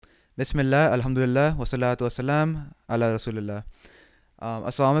Bismillah, Alhamdulillah, wassalatu wassalam, ala Rasulillah.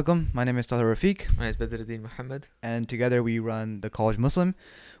 Assalamu alaikum, my name is Tahir Rafiq, My name is Badruddin Muhammad. and together we run The College Muslim,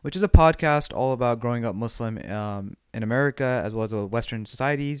 which is a podcast all about growing up Muslim in America as well as Western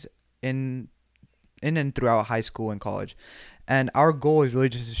societies in and throughout high school and college. And our goal is really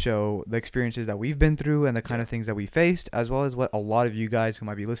just to show the experiences that we've been through and the kind of things that we faced, as well as what a lot of you guys who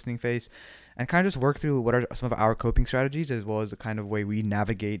might be listening face, and kind of just work through what are some of our coping strategies, as well as the kind of way we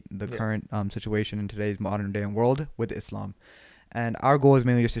navigate the current situation in today's modern day and world with Islam. And our goal is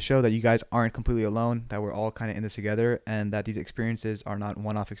mainly just to show that you guys aren't completely alone, that we're all kind of in this together, and that these experiences are not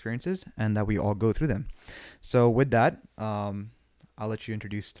one-off experiences, and that we all go through them. So with that, I'll let you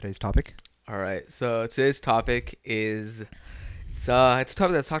introduce today's topic. All right. So today's topic is it's a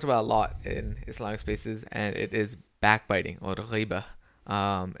topic that's talked about a lot in Islamic spaces, and it is backbiting or ghiba.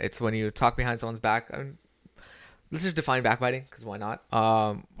 It's when you talk behind someone's back. I mean, let's just define backbiting, because why not?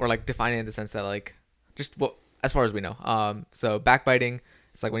 Or like define it in the sense that like just what as far as we know. So backbiting,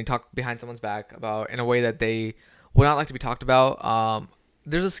 it's like when you talk behind someone's back about in a way that they would not like to be talked about.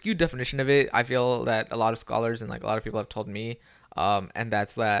 There's a skewed definition of it. I feel that a lot of scholars and like a lot of people have told me, and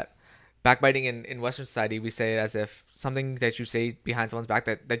that's that backbiting in Western society, we say it as if something that you say behind someone's back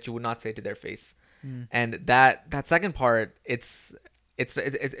that you would not say to their face. And that second part, it's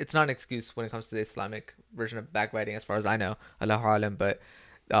not an excuse when it comes to the Islamic version of backbiting, as far as I know, Allahu alam. But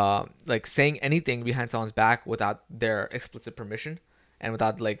like saying anything behind someone's back without their explicit permission, and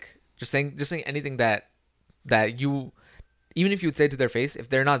without like just saying anything that you, even if you would say to their face, if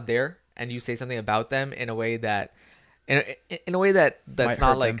they're not there and you say something about them in a way that in a way that's Might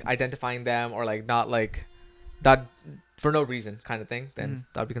not hurt like them. identifying them, or like not like that for no reason kind of thing, then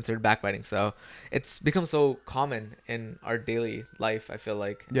that would be considered backbiting. So it's become so common in our daily life, I feel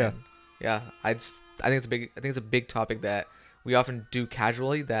like. Yeah. And yeah, I think it's a big topic that we often do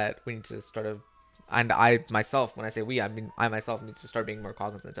casually, that we need to start and I myself, when I say we, I mean I myself need to start being more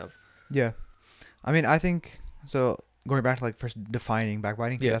cognizant of. Yeah. I mean, I think, so going back to like first defining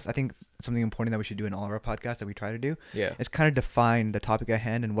backbiting, that's, I think, something important that we should do in all of our podcasts that we try to do. Yeah. Is kind of define the topic at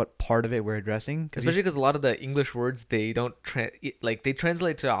hand and what part of it we're addressing. Especially because a lot of the English words, they don't they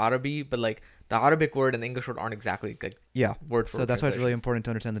translate to Arabic, but like the Arabic word and the English word aren't exactly like word for word. So that's why it's really translations. important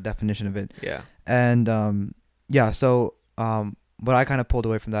to understand the definition of it. Yeah. And what I kind of pulled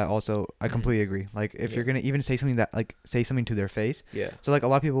away from that also, I completely agree. Like if you're gonna even say something that like say something to their face. Yeah. So like a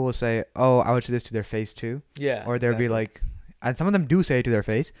lot of people will say, "Oh, I would say this to their face too." Yeah. Or they'll be like, and some of them do say it to their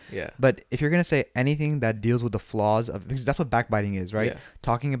face. Yeah. But if you're gonna say anything that deals with the flaws of, because that's what backbiting is, right? Yeah.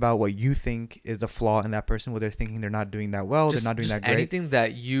 Talking about what you think is the flaw in that person, where they're thinking they're not doing that well, they're not doing that great. Anything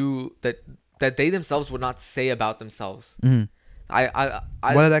that that they themselves would not say about themselves. Mm-hmm. I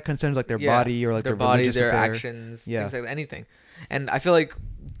Whether that concerns like their body or like their their body, religious their affair. actions, things like anything. And I feel like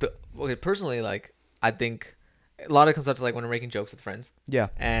personally, like I think a lot of it comes up to like when we're making jokes with friends. Yeah.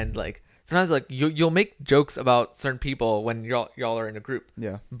 And like sometimes like you'll make jokes about certain people when y'all are in a group.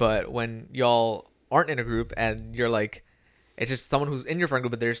 Yeah. But when y'all aren't in a group and you're like, it's just someone who's in your friend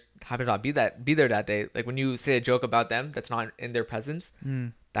group, but they just happen to not be there that day. Like when you say a joke about them that's not in their presence,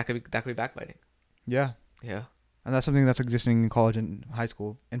 that could be backbiting. Yeah. Yeah. And that's something that's existing in college and high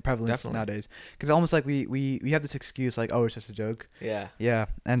school in prevalence Definitely. nowadays. Because almost like we have this excuse like, oh, it's just a joke. Yeah. Yeah.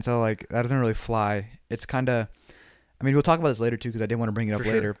 And so like that doesn't really fly. It's kind of, I mean, we'll talk about this later too, because I didn't want to bring it up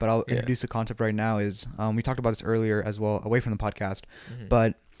later. But I'll introduce the concept right now. Is we talked about this earlier as well, away from the podcast.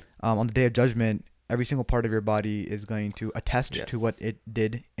 But on the day of judgment, every single part of your body is going to attest to what it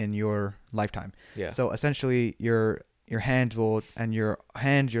did in your lifetime. Yeah. So essentially, your hands will, and your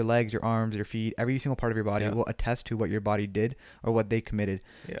legs, your arms, your feet, every single part of your body will attest to what your body did or what they committed.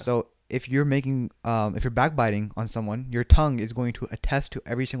 Yeah. So if you're if you're backbiting on someone, your tongue is going to attest to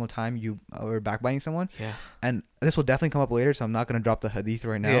every single time you are backbiting someone. Yeah. And this will definitely come up later, so I'm not going to drop the hadith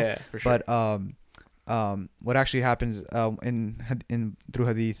right now. Yeah, for sure. But what actually happens in through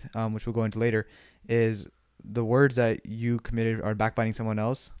hadith, which we'll go into later, is the words that you committed are backbiting someone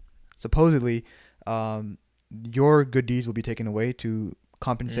else. Supposedly, your good deeds will be taken away to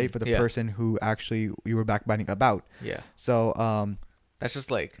compensate for the person who actually you were backbiting about. Yeah. So that's just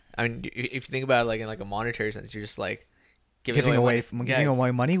like, I mean, if you think about it like in like a monetary sense, you're just like giving away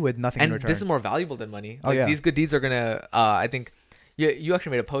money with nothing in return. And this is more valuable than money. Oh, like, these good deeds are gonna I think you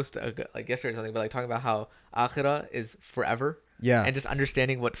actually made a post like yesterday or something, but like talking about how akhirah is forever. Yeah. And just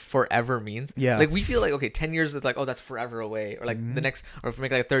understanding what forever means. Yeah. Like we feel like, okay, 10 years is like, oh, that's forever away. Or like the next, or if we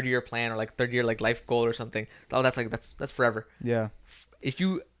make like a 30-year plan or like 30-year like life goal or something. Oh, that's like, that's forever. Yeah. If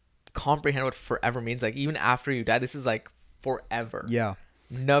you comprehend what forever means, like even after you die, this is like forever. Yeah.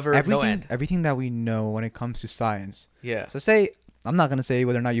 No end. Everything that we know when it comes to science. Yeah. So say I'm not gonna say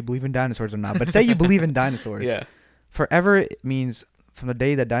whether or not you believe in dinosaurs or not, but say you believe in dinosaurs. Yeah. Forever it means from the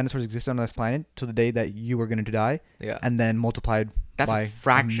day that dinosaurs existed on this planet to the day that you were going to die, Yeah. and then multiplied That's by a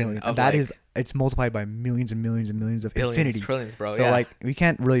fraction million. of And that like is it's multiplied by millions and millions and millions of billions, infinity. trillions, bro. So yeah. like we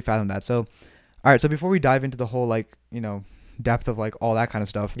can't really fathom that. So, all right. So before we dive into the whole like depth of like all that kind of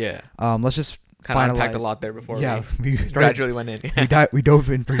stuff, yeah. let's just Kind of unpacked a finalize- lot there before we started, gradually went in. we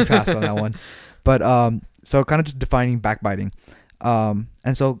dove in pretty fast on that one, but so kind of just defining backbiting, and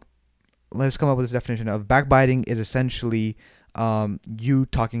so let's come up with this definition of backbiting is essentially you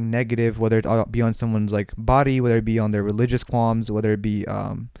talking negative, whether it be on someone's like body, whether it be on their religious qualms, whether it be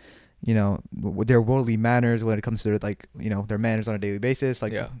their worldly manners, when it comes to their, like their manners on a daily basis,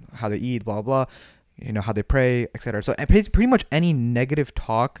 like how they eat, blah blah, how they pray, etc. So pretty much any negative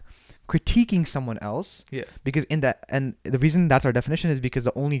talk critiquing someone else, because in that, and the reason that's our definition is because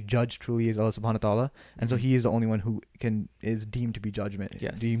the only judge truly is Allah subhanahu wa ta'ala, and so he is the only one who is deemed to be judgment.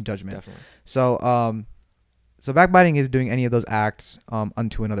 Definitely. So backbiting is doing any of those acts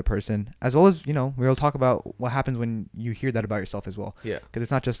unto another person, as well as we'll talk about what happens when you hear that about yourself as well, because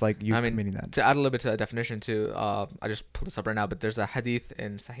it's not just like you committing that. To add a little bit to that definition too, I just pulled this up right now, but there's a hadith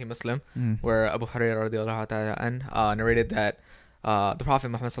in Sahih Muslim where Abu Hurairah radiallahu ta'ala narrated that the Prophet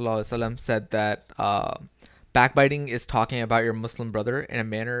Muhammad sallallahu alaihi wasallam said that backbiting is talking about your Muslim brother in a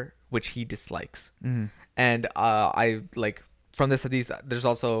manner which he dislikes. And I like from this hadith, there's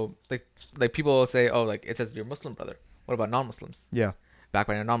also like people will say, oh, like it says your Muslim brother. What about non-Muslims? Yeah,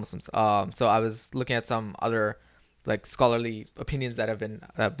 backbiting non-Muslims. So I was looking at some other like scholarly opinions that have been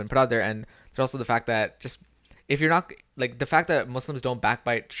put out there, and there's also the fact that just if you're not like the fact that Muslims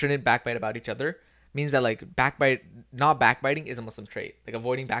shouldn't backbite about each other means that like not backbiting is a Muslim trait. Like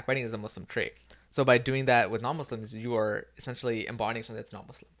avoiding backbiting is a Muslim trait. So by doing that with non-Muslims, you are essentially embodying something that's not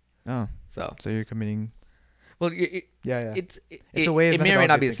Muslim. Oh, so you're committing. Well, it's a way. It may or may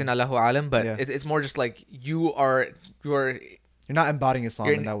not be a sin, Allahu alam, but it's more just like you're not embodying Islam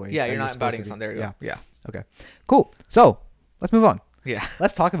in that way. Yeah, you're not embodying Islam. There you go. Yeah. Okay. Cool. So let's move on. Yeah.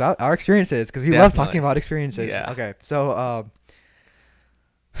 Let's talk about our experiences because we love talking about experiences. Yeah. Okay. So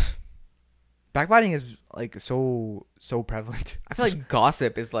backbiting is like so prevalent. I feel like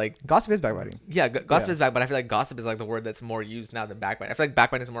gossip is backbiting. Yeah, gossip is back, but I feel like gossip is like the word that's more used now than backbiting. I feel like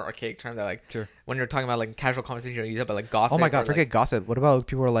backbiting is a more archaic term that like when you're talking about like casual conversation, you use it, but like gossip. Oh my god, forget gossip. What about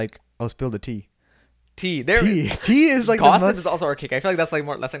people are like, oh, spill the tea. Tea is like gossip is also archaic. I feel like that's like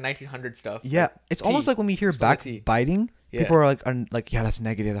 1900 stuff. Yeah, like, it's almost like when we hear backbiting, people are like, yeah, that's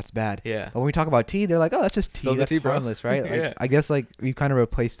negative, that's bad. Yeah. But when we talk about tea, they're like, oh, that's just tea. That's harmless, right? Like, I guess like we kind of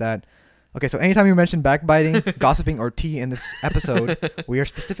replaced that. Okay, so anytime you mention backbiting, gossiping, or tea in this episode, we are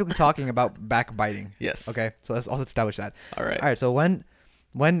specifically talking about backbiting. Yes. Okay, so let's also establish that. All right. So when,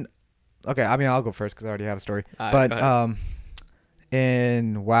 okay, I mean I'll go first because I already have a story. But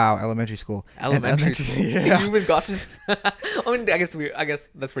in elementary school. Elementary school. Yeah. You've been gossiping. I mean, I guess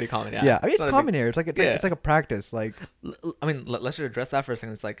that's pretty common. Yeah. Yeah. I mean, it's common here. It's like a practice. Like, I mean, let's just address that for a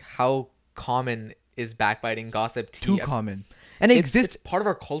second. It's like how common is backbiting, gossip, tea? Too common, and it exists. It's part of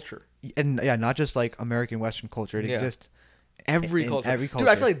our culture. And not just like American Western culture. It exists every culture. Dude,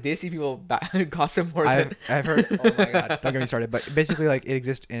 I feel like they see people gossip more than I've heard. Oh my god, don't get me started. But basically, like it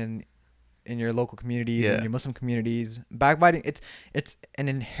exists in your local communities, in your Muslim communities. Backbiting, it's an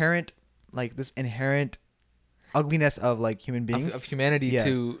inherent ugliness of like human beings, of humanity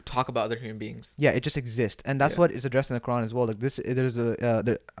to talk about other human beings. Yeah, it just exists, and that's what is addressed in the Quran as well. Like this, there's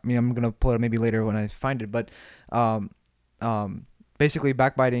I mean, I'm gonna pull it up maybe later when I find it, but basically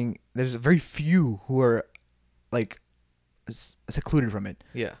backbiting, there's very few who are like secluded from it.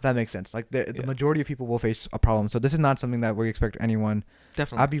 Yeah, that makes sense. Like the majority of people will face a problem, so this is not something that we expect anyone.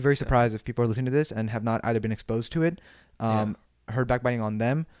 Definitely, I'd be very surprised if people are listening to this and have not either been exposed to it, heard backbiting on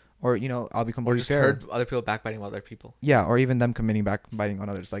them, or I'll be completely fair, heard other people backbiting on other people. Yeah, or even them committing backbiting on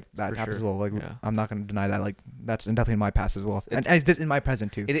others. Like that happens as well. Like I'm not going to deny that. Like that's definitely in my past as well, and it's in my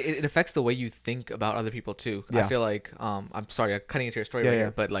present too. It affects the way you think about other people too. Yeah. I feel like I'm sorry, I'm cutting into your story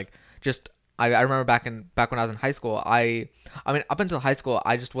here, but like just I remember back when I was in high school, I mean up until high school,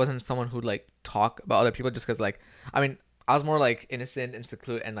 I just wasn't someone who'd like talk about other people just because like I mean I was more like innocent and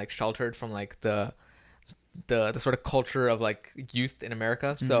secluded and like sheltered from like the sort of culture of like youth in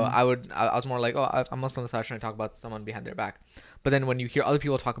America. So I was more like, oh, I'm Muslim, so I shouldn't talk about someone behind their back. But then when you hear other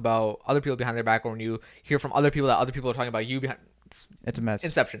people talk about other people behind their back, or when you hear from other people that other people are talking about you behind, it's a mess.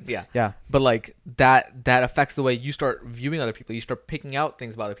 Inception. Yeah. But like that affects the way you start viewing other people. You start picking out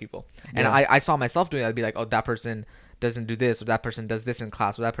things about other people. And I saw myself doing that. I'd be like, oh, that person doesn't do this, or that person does this in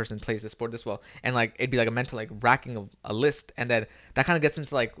class, or that person plays this sport this well, and like it'd be like a mental like racking of a list, and then that kind of gets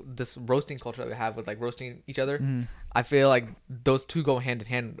into like this roasting culture that we have with like roasting each other. I feel like those two go hand in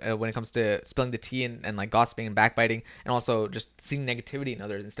hand when it comes to spilling the tea and like gossiping and backbiting, and also just seeing negativity in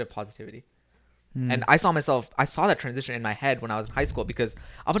others instead of positivity. And I saw that transition in my head when I was in high school, because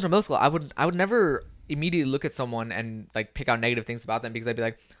up until middle school, I would never immediately look at someone and like pick out negative things about them, because I'd be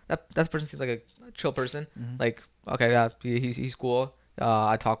like, that person seems like a chill person. Like, okay, yeah, he's cool.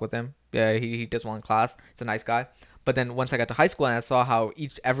 I talk with him. Yeah, he does well in class. He's a nice guy. But then once I got to high school and I saw how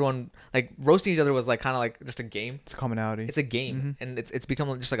everyone like roasting each other was like kind of like just a game. It's a commonality. It's a game, and it's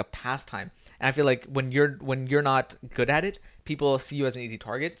become just like a pastime. And I feel like when you're not good at it, people see you as an easy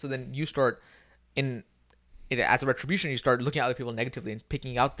target. So then you start as a retribution, you start looking at other people negatively and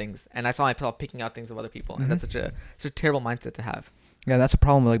picking out things. And I saw myself picking out things of other people, and that's such a terrible mindset to have. Yeah, that's a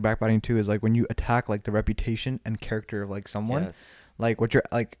problem with like backbiting too. Is like when you attack like the reputation and character of like someone, like what you're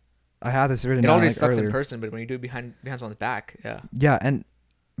like. I had this written down. It already like, sucks earlier. in person, but when you do it behind someone's back, yeah, and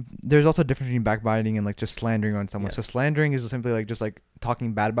there's also a difference between backbiting and like just slandering on someone. So slandering is simply like just like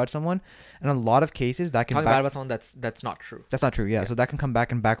talking bad about someone, and in a lot of cases that can talking bad about someone that's not true. That's not true. Yeah, so that can come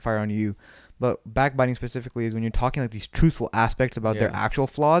back and backfire on you. But backbiting specifically is when you're talking like these truthful aspects about their actual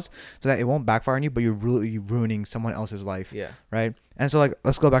flaws, so that it won't backfire on you, but you're really ruining someone else's life. Yeah. Right. And so like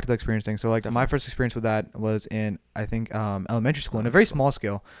let's go back to the experience thing. So like my first experience with that was in I think elementary school, on a very small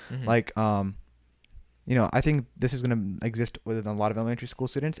scale. Like you know, I think this is going to exist within a lot of elementary school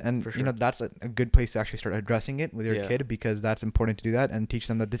students, and you know that's a good place to actually start addressing it with your kid, because that's important to do that and teach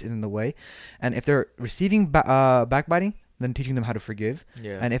them that this isn't the way. And if they're receiving backbiting, then teaching them how to forgive.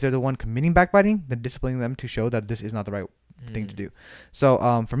 And if they're the one committing backbiting, then disciplining them to show that this is not the right thing to do.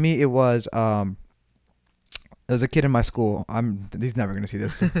 So for me, it was there was a kid in my school. He's never going to see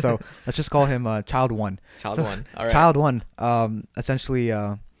this, so let's just call him Child One. Child One. All right. Child One. Essentially.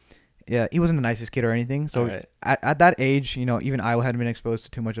 Yeah, he wasn't the nicest kid or anything. So at that age, you know, even I hadn't been exposed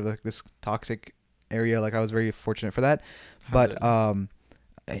to too much of like this toxic area. Like I was very fortunate for that. But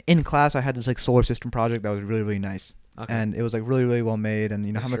in class, I had this like solar system project that was really, really nice. And it was like really, really well made. And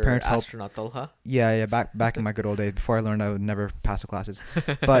you know how my parents helped. Yeah, back in my good old days before I learned I would never pass the classes.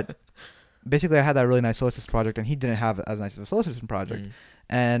 But basically, I had that really nice solar system project, and he didn't have as nice of a solar system project.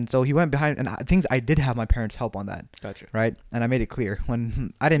 And so he went behind, and things I did have my parents' help on that. Gotcha. Right? And I made it clear.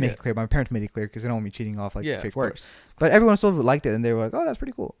 When I didn't make it clear, but my parents made it clear, because they don't want me cheating off like fake work. But everyone still liked it, and they were like, oh, that's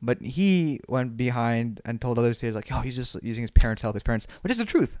pretty cool. But he went behind and told others, he was like, oh, he's just using his parents' help, which is the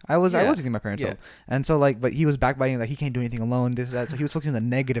truth. I was using my parents' help. And so like, but he was backbiting, like he can't do anything alone, this, that. So he was focusing on the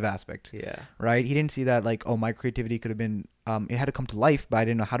negative aspect. Yeah. Right? He didn't see that like, oh, my creativity could have been, it had to come to life, but I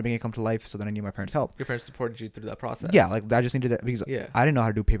didn't know how to make it come to life, so then I needed my parents' help. Your parents supported you through that process. Yeah, like I just needed that, because I didn't know how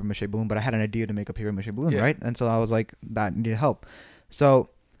to do paper mache balloon, but I had an idea to make a paper mache balloon, right? And so I was like, that needed help. So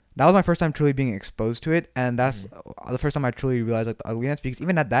that was my first time truly being exposed to it, and that's the first time I truly realized like the ugliness, because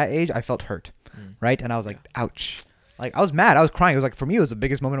even at that age I felt hurt, right? And I was like, ouch. Like I was mad, I was crying. It was like, for me, it was the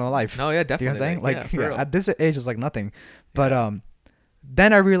biggest moment of my life. No, yeah, definitely. You know what I'm saying? Like at this age it's like nothing. But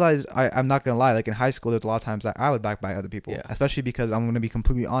then I realized I'm not gonna lie, like in high school there's a lot of times that I would backbite other people, especially because I'm gonna be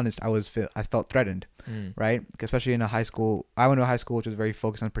completely honest, I felt threatened, right? Especially in a high school. I went to a high school which was very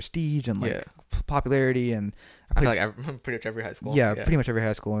focused on prestige and like popularity, and I feel like pretty much every high school. Yeah, pretty much every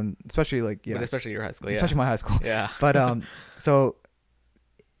high school, and especially like but especially your high school, especially my high school. Yeah. But so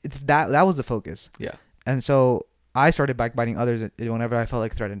that was the focus. Yeah. And so I started backbiting others whenever I felt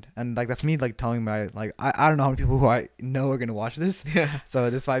like threatened, and like that's me like telling my like I don't know how many people who I know are gonna watch this. Yeah. So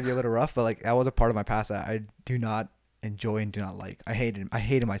this might be a little rough, but like that was a part of my past that I do not enjoy and do not like. I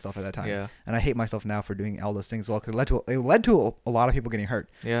hated myself at that time. Yeah. And I hate myself now for doing all those things. Well, because it led to a lot of people getting hurt.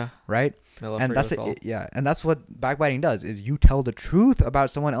 Yeah. Right. And that's it. Yeah. And that's what backbiting does: is you tell the truth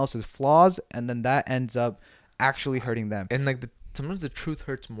about someone else's flaws, and then that ends up actually hurting them. And like sometimes the truth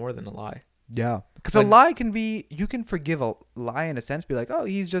hurts more than a lie. Yeah, because a lie can be, you can forgive a lie in a sense, be like, oh,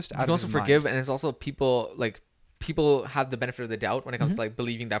 he's just out of his mind. You can also forgive, and it's also people have the benefit of the doubt when it comes to like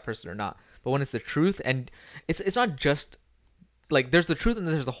believing that person or not. But when it's the truth, and it's not just like there's the truth and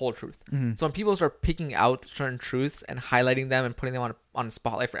there's the whole truth. So when people start picking out certain truths and highlighting them and putting them on a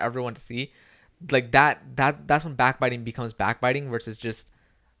spotlight for everyone to see, like that's when backbiting becomes backbiting versus just.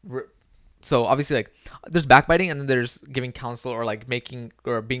 So obviously, like, there's backbiting, and then there's giving counsel or like making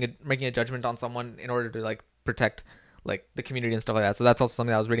a judgment on someone in order to like protect like the community and stuff like that. So that's also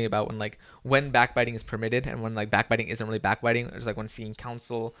something I was reading about when backbiting is permitted, and when like backbiting isn't really backbiting. It's like when seeking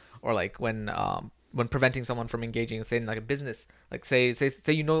counsel, or like when preventing someone from engaging, say in like a business, like say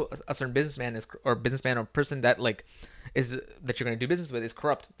you know a certain businessman or person that like that you're going to do business with is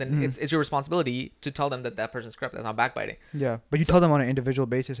corrupt, then it's your responsibility to tell them that that person's corrupt. That's not backbiting. Yeah, but you tell them on an individual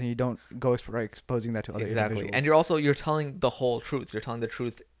basis, and you don't go exposing that to other individuals. And you're telling the whole truth. You're telling the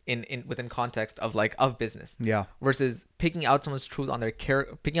truth in within context of business. Yeah. Versus picking out someone's truth on their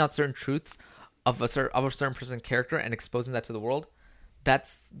picking out certain truths of a certain person's character and exposing that to the world.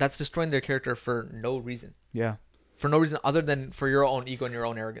 That's destroying their character for no reason. Yeah. For no reason other than for your own ego and your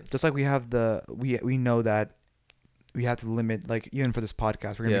own arrogance. Just like we have we know that we have to limit, like, even for this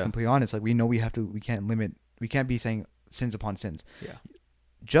podcast, we're gonna be completely honest. Like, we know we can't be saying sins upon sins. Yeah.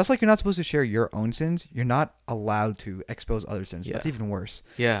 Just like you're not supposed to share your own sins, you're not allowed to expose other sins. Yeah. That's even worse.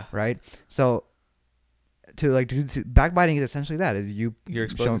 Yeah. Right. So to backbiting is essentially that, is you're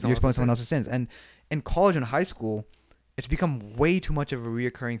exposing someone else's sins. And in college and high school, it's become way too much of a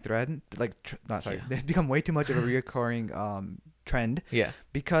reoccurring thread. It's become way too much of a reoccurring trend. Yeah.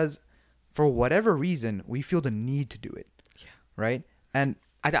 Because for whatever reason, we feel the need to do it. Yeah. Right. And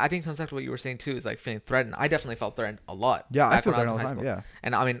I think it comes back to what you were saying too, is like feeling threatened. I definitely felt threatened a lot. Yeah, I feel threatened all the time. Yeah.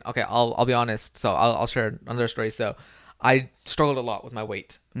 And I mean, okay, I'll be honest. So I'll share another story. So I struggled a lot with my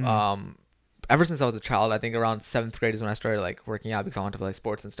weight. Ever since I was a child. I think around 7th grade is when I started like working out because I wanted to play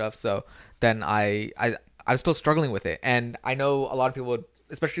sports and stuff. So then I was still struggling with it. And I know a lot of people would,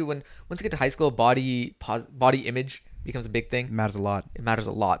 especially once you get to high school, body image becomes a big thing. It matters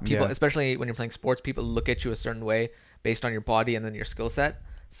a lot. People, especially when you're playing sports, people look at you a certain way based on your body and then your skill set.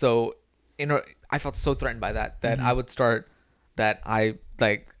 So, I felt so threatened by that I would start I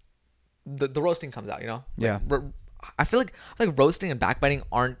like the roasting comes out, Yeah. I feel like roasting and backbiting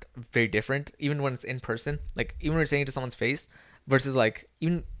aren't very different, even when it's in person. Like, even when you're saying it to someone's face versus like,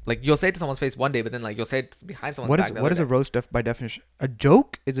 even like you'll say it to someone's face one day, but then like you'll say it behind someone's back. What is a roast by definition? A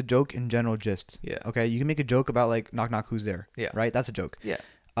joke is a joke in general gist. Yeah. Okay. You can make a joke about like knock knock who's there. Yeah. Right. That's a joke. Yeah.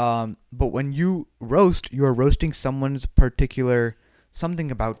 But when you roast, you are roasting someone's particular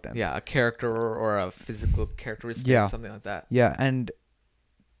something about them. Yeah. A character or a physical characteristic. Yeah. Something like that. Yeah. And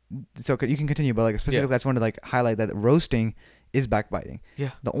so you can continue, but like specifically, I just wanted to like highlight that roasting is backbiting.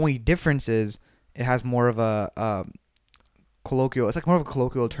 Yeah. The only difference is it has more of a colloquial. It's like more of a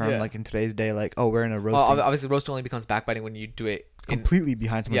colloquial term, like in today's day, like, oh, we're in a roasting. Well, obviously, roasting only becomes backbiting when you do it completely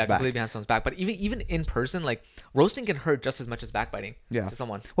behind someone's back. Yeah, completely behind someone's back. But even in person, like, roasting can hurt just as much as backbiting to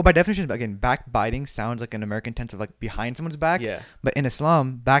someone. Well, by definition, again, backbiting sounds like an American tense of like behind someone's back. Yeah. But in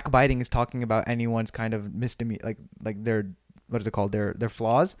Islam, backbiting is talking about anyone's kind of misdemeanor, like their, what is it called? Their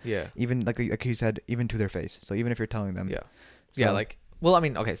flaws. Yeah. Even like you said, even to their face. So even if you're telling them. Yeah. So, yeah. Like, well, I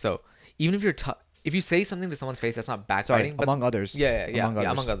mean, okay. So even if if you say something to someone's face, that's not backbiting. But among others. Yeah.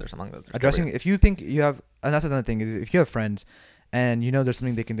 Among others. Addressing, if you think you have, and that's another thing, is if you have friends and you know there's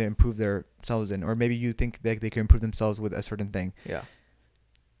something they can improve themselves in, or maybe you think they can improve themselves with a certain thing. Yeah.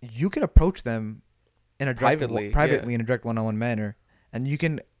 You can approach them in a privately in a direct one-on-one manner, and you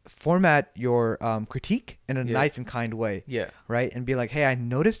can format your critique in a nice and kind way. Yeah. Right? And be like, hey, I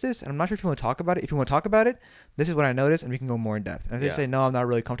noticed this, and I'm not sure if you want to talk about it. If you want to talk about it, this is what I noticed, and we can go more in depth. And if they say, no, I'm not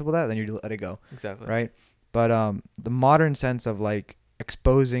really comfortable with that, then you let it go. Exactly. Right? But the modern sense of like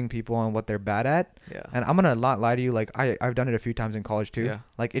exposing people on what they're bad at. Yeah. And I'm gonna not lie to you, like I've done it a few times in college too. Yeah.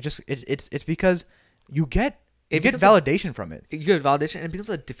 Like it's because you get validation from it. You get validation, and it becomes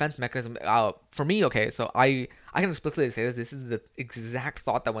a defense mechanism. For me, okay, so I can explicitly say this. This is the exact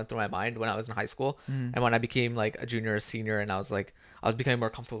thought that went through my mind when I was in high school, and when I became like a junior or senior, and I was becoming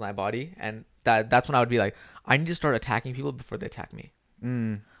more comfortable with my body, and that's when I would be like, I need to start attacking people before they attack me.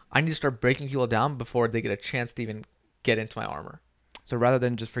 I need to start breaking people down before they get a chance to even get into my armor. So rather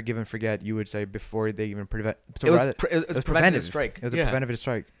than just forgive and forget, you would say before they even prevent. So it was preventative strike. It was a preventative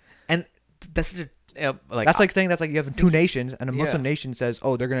strike. And that's such a that's like saying you have two nations, and a Muslim nation says,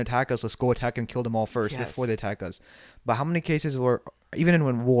 oh, they're going to attack us, let's go attack and kill them all first before they attack us. But how many cases were, even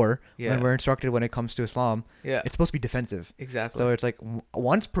in war, when we're instructed when it comes to Islam, it's supposed to be defensive. Exactly. So it's like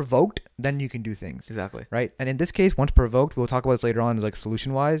once provoked, then you can do things. Exactly. Right? And in this case, once provoked, we'll talk about this later on, like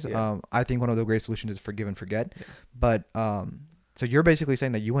solution wise. I think one of the great solutions is forgive and forget. But so you're basically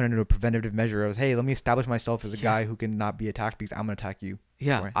saying that you went into a preventative measure of, hey, let me establish myself as a guy who can not be attacked because I'm going to attack you.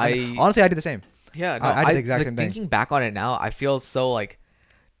 Yeah. Honestly, I did the same. Yeah, no, I did the exact same thing. Thinking back on it now, I feel so like,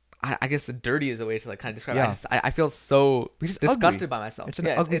 I guess the dirty is the way to like kind of describe it. I feel so disgusted by myself. It's an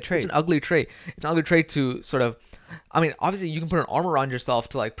ugly trait. It's an ugly trait. It's an ugly trait to sort of, I mean, obviously you can put an armor around yourself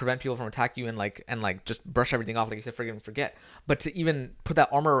to like prevent people from attacking you and like just brush everything off, like you said, forgive and forget. But to even put that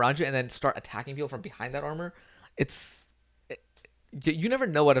armor around you and then start attacking people from behind that armor, you never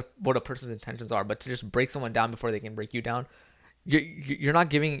know what a person's intentions are. But to just break someone down before they can break you down, you're not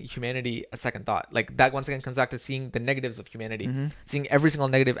giving humanity a second thought. Like that once again comes back to seeing the negatives of humanity, seeing every single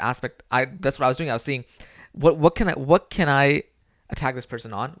negative aspect. That's what I was doing. I was seeing what can I attack this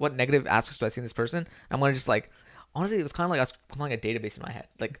person on? What negative aspects do I see in this person? I'm gonna just like, honestly, it was kind of like I was compiling a database in my head.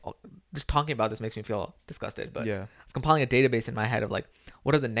 Like just talking about this makes me feel disgusted, but Yeah. I was compiling a database in my head of like,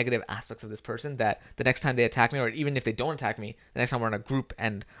 what are the negative aspects of this person that the next time they attack me, or even if they don't attack me, the next time we're in a group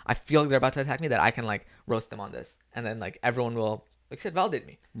and I feel like they're about to attack me, that I can like roast them on this, and then like everyone will, like I said, validate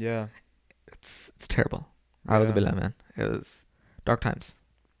me. Yeah. It's terrible. Yeah. Billah, man. It was dark times.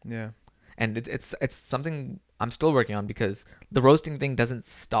 Yeah. And it's something I'm still working on, because the roasting thing doesn't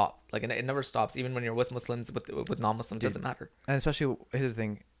stop. Like it never stops, even when you're with Muslims, with non-Muslims. It doesn't matter. And especially, here's the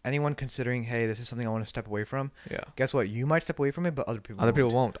thing: anyone considering, hey, this is something I want to step away from. Yeah. Guess what? You might step away from it, but other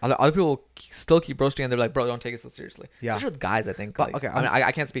people won't. Other people will still keep roasting, and they're like, bro, don't take it so seriously. Yeah. Especially with guys, I think. But, Like, okay, I mean,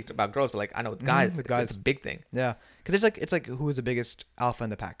 I can't speak about girls, but like I know with guys, it's a big thing. Yeah, because it's like who is the biggest alpha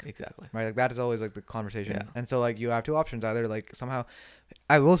in the pack, Exactly. right? Like that is always like the conversation. Yeah. And so like you have two options: either like somehow,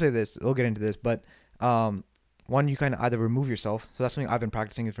 I will say this, we'll get into this, but one, you kind of either remove yourself. So that's something I've been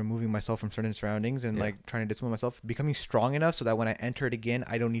practicing, is removing myself from certain surroundings and like trying to distance myself, becoming strong enough so that when I enter it again,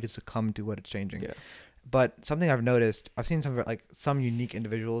 I don't need to succumb to what it's changing. Yeah. But something I've noticed, I've seen some unique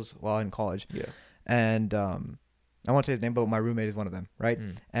individuals while in college. Yeah. And I won't say his name, but my roommate is one of them, right?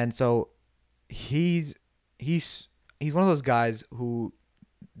 And so he's one of those guys who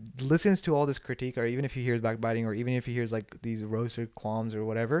listens to all this critique, or even if he hears backbiting, or even if he hears like these roaster qualms or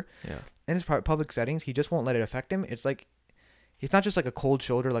whatever, in his public settings, he just won't let it affect him. It's like he's not just like a cold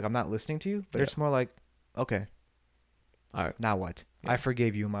shoulder, like I'm not listening to you, but it's more like, okay, all right, now what? I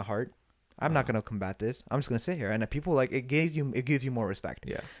forgave you in my heart. I'm not gonna combat this. I'm just gonna sit here. And people, like, it gives you more respect.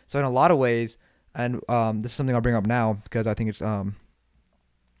 Yeah. So in a lot of ways, and this is something I'll bring up now because I think it's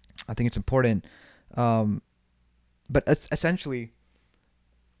important. But essentially,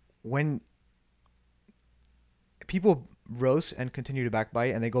 when people roast and continue to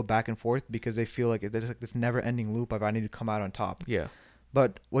backbite and they go back and forth because they feel like there's like this never-ending loop of I need to come out on top. Yeah.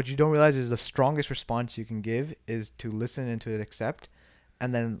 But what you don't realize is the strongest response you can give is to listen and to accept,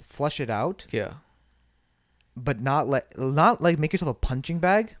 and then flush it out. Yeah. But not like make yourself a punching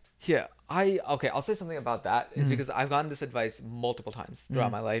bag. Yeah. I'll say something about that. Is because I've gotten this advice multiple times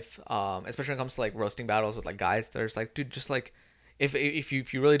throughout my life, especially when it comes to like roasting battles with like guys. There's like, dude, just like if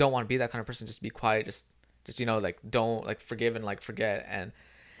you really don't want to be that kind of person, just be quiet. Just like don't like forgive and like forget. And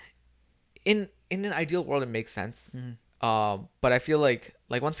in an ideal world, it makes sense. But I feel like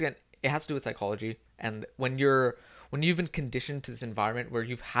once again, it has to do with psychology. And when you've been conditioned to this environment where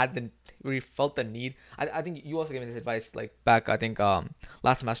you felt the need. I think you also gave me this advice like back, I think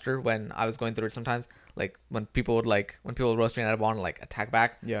last semester when I was going through it. Sometimes like when people would roast me and I'd want to like attack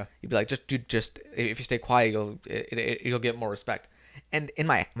back. Yeah. You'd be like, just if you stay quiet, you'll get more respect. And in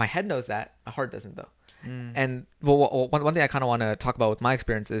my head knows that, my heart doesn't though. And one thing I kind of want to talk about with my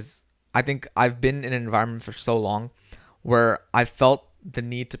experience is I think I've been in an environment for so long where I felt the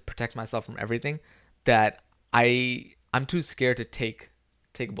need to protect myself from everything that I'm too scared to take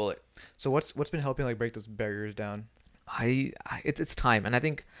a bullet. So what's been helping like break those barriers down? It's time, and I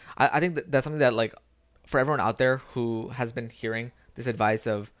think that's something that like for everyone out there who has been hearing this advice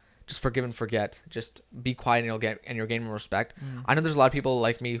of just forgive and forget, just be quiet and you'll gain more respect. I know there's a lot of people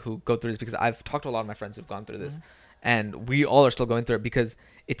like me who go through this because I've talked to a lot of my friends who've gone through this, and we all are still going through it because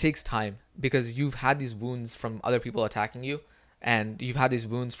it takes time, because you've had these wounds from other people attacking you. And you've had these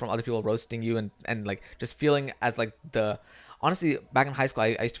wounds from other people roasting you and like just feeling as like honestly back in high school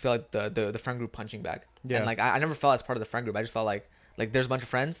I used to feel like the friend group punching bag. Yeah. And like I never felt as part of the friend group. I just felt like there's a bunch of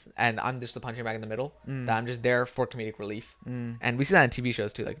friends and I'm just the punching bag in the middle. That I'm just there for comedic relief. And we see that in TV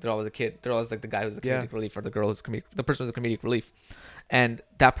shows too. Like they're always they're always like the guy who's the comedic relief, or the girl who's the person who's the comedic relief. And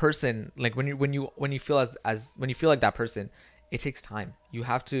that person, like when you feel like that person, it takes time. You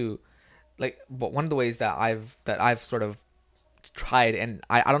have to like, but one of the ways that I've sort of tried, and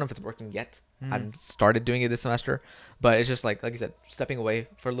I don't know if it's working yet. I've started doing it this semester, but it's just like you said, stepping away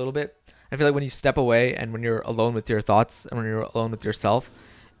for a little bit. I feel like when you step away and when you're alone with your thoughts and when you're alone with yourself,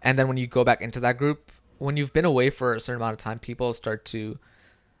 and then when you go back into that group, when you've been away for a certain amount of time, people start to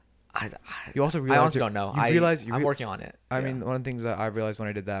you also realize, I honestly don't know. I'm working on it. I mean, one of the things that I realized when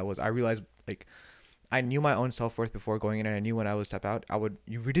I did that was I realized like I knew my own self-worth before going in, and I knew when I would step out,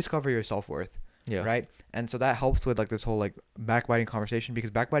 you rediscover your self-worth. Yeah. Right. And so that helps with like this whole like backbiting conversation,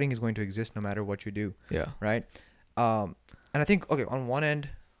 because backbiting is going to exist no matter what you do. Yeah. Right. And I think, okay, on one end,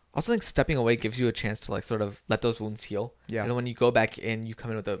 I also think stepping away gives you a chance to like sort of let those wounds heal. Yeah. And then when you go back in, you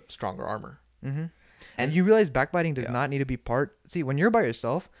come in with a stronger armor. And you realize backbiting does not need to be See, when you're by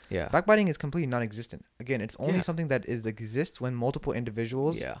yourself, backbiting is completely non-existent. Again, it's only something that exists when multiple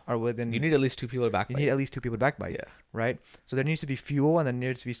individuals are within. You need at least two people to backbite. You need at least two people to backbite. Yeah. Right. So there needs to be fuel, and there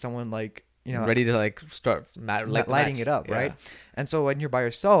needs to be someone like you know, ready to like start lighting it up, right? And so when you're by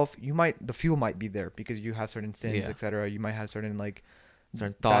yourself, the fuel might be there because you have certain sins, etc. You might have certain like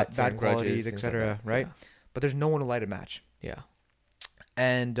certain thoughts, bad certain qualities, grudges, etc. like right? But there's no one to light a match. Yeah.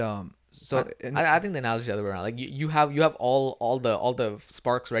 And so I think the analogy is the other way around. Like you have all the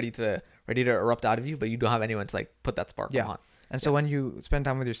sparks ready to erupt out of you, but you don't have anyone to like put that spark on. And so when you spend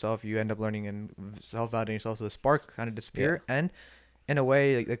time with yourself, you end up learning and self-validating yourself, so the sparks kind of disappear, and in a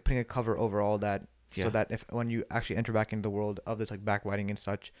way, like putting a cover over all that, so that if when you actually enter back into the world of this like backbiting and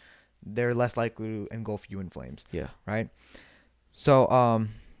such, they're less likely to engulf you in flames. Yeah. Right. So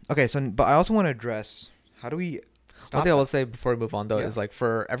okay. So but I also want to address, how do we stop? One thing I will say before we move on though is like,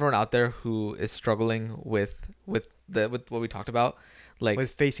 for everyone out there who is struggling with what we talked about, like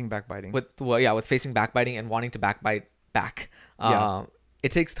with facing backbiting, with facing backbiting and wanting to backbite back.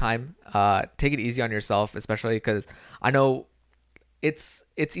 It takes time. Take it easy on yourself, especially because I know it's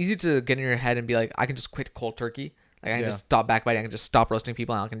easy to get in your head and be like, I can just quit cold turkey. Like I can just stop backbiting. I can just stop roasting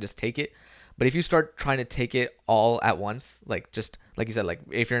people and I can just take it. But if you start trying to take it all at once, like just like you said, like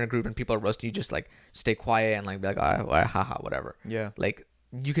if you're in a group and people are roasting you, just like stay quiet and like be like, haha, whatever. Yeah. Like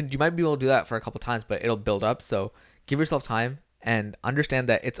you might be able to do that for a couple of times, but it'll build up. So give yourself time and understand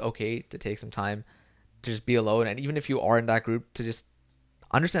that it's okay to take some time to just be alone. And even if you are in that group, to just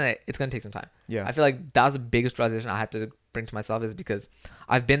understand that it's going to take some time. Yeah. I feel like that was the biggest realization I had to bring to myself, is because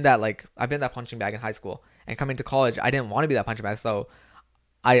I've been that punching bag in high school, and coming to college, I didn't want to be that punching bag. So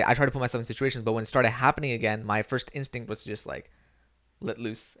I tried to put myself in situations, but when it started happening again, my first instinct was to just like let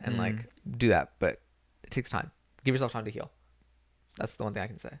loose and like do that. But it takes time. Give yourself time to heal. That's the one thing I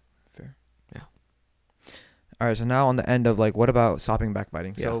can say. Fair. Yeah. All right. So now on the end of like, what about stopping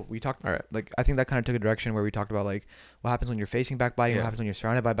backbiting? Yeah. So we talked, all right, like, I think that kind of took a direction where we talked about like what happens when you're facing backbiting, what happens when you're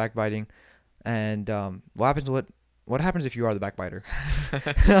surrounded by backbiting, and what happens if you are the backbiter?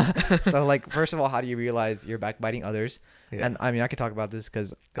 So like, first of all, how do you realize you're backbiting others? Yeah. And I mean, I could talk about this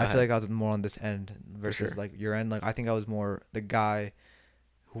because I feel like I was more on this end versus like your end. Like I think I was more the guy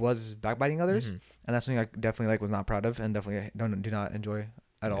who was backbiting others, and that's something I definitely like was not proud of, and definitely do not enjoy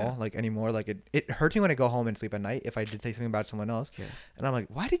at all, like anymore. Like it hurts me when I go home and sleep at night if I did say something about someone else, and I'm like,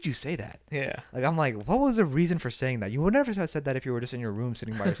 why did you say that? Yeah. Like I'm like, what was the reason for saying that? You would never have said that if you were just in your room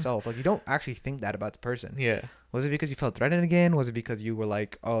sitting by yourself. Like you don't actually think that about the person. Yeah. Was it because you felt threatened again? Was it because you were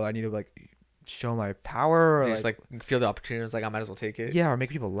like, oh, I need to like show my power, or you just like feel the opportunity? It's like I might as well take it. Yeah, or make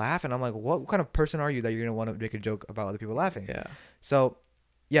people laugh. And I'm like, what kind of person are you that you're gonna want to make a joke about other people laughing? Yeah. So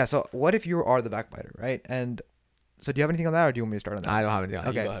what if you are the backbiter, right? And so do you have anything on that, or do you want me to start on that? I don't have anything on that.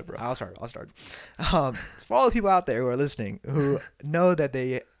 Okay, you go ahead, bro. I'll start. For all the people out there who are listening, who know that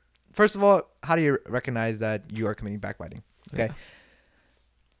they, first of all, how do you recognize that you are committing backbiting? Okay. Yeah.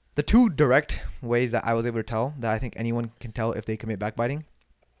 The two direct ways that I was able to tell that I think anyone can tell if they commit backbiting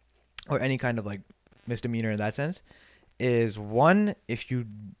or any kind of like misdemeanor in that sense is, one, if you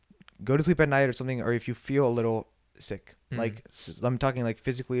go to sleep at night or something, or if you feel a little sick. Like I'm talking like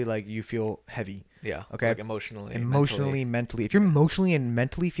physically, like you feel heavy. Yeah. Okay. Like emotionally, mentally. If you're emotionally and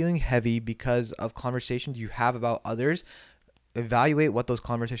mentally feeling heavy because of conversations you have about others, evaluate what those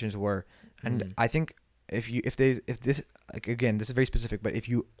conversations were. And I think if this, like, again, this is very specific, but if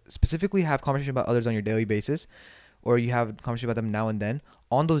you specifically have conversations about others on your daily basis, or you have conversations about them now and then,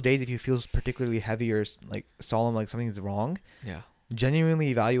 on those days, if you feel particularly heavy or like solemn, like something's wrong, genuinely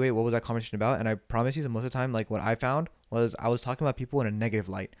evaluate what was that conversation about. And I promise you that most of the time, like what I found was I was talking about people in a negative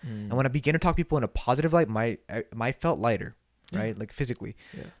light, and when I began to talk to people in a positive light, my felt lighter, right? Like physically.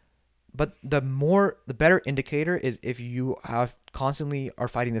 Yeah. But the better indicator is if you have constantly are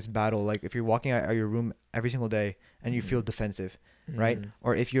fighting this battle, like if you're walking out of your room every single day and you feel defensive, right?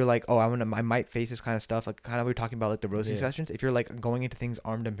 Or if you're like, oh, I might face this kind of stuff, like kind of we were talking about like the roasting sessions. If you're like going into things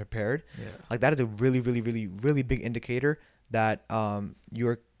armed and prepared, like that is a really, really, really, really big indicator that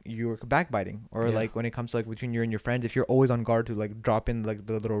you're backbiting. Or like when it comes to like between you and your friends, if you're always on guard to like drop in like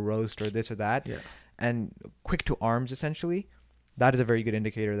the little roast or this or that, and quick to arms essentially, that is a very good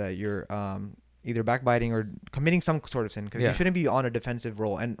indicator that you're either backbiting or committing some sort of sin, because you shouldn't be on a defensive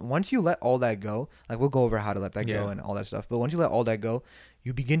role. And once you let all that go, like we'll go over how to let that go and all that stuff, but once you let all that go,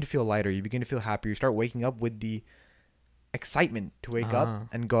 you begin to feel lighter, you begin to feel happier, you start waking up with the excitement to wake up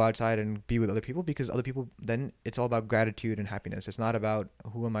and go outside and be with other people, because other people, then it's all about gratitude and happiness. It's not about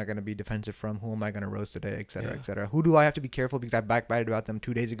who am I going to be defensive from, who am I going to roast today, etc., etc. Who do I have to be careful because I backbited about them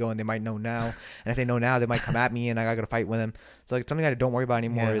 2 days ago and they might know now, and if they know now they might come at me and I got to fight with them. So like something I don't worry about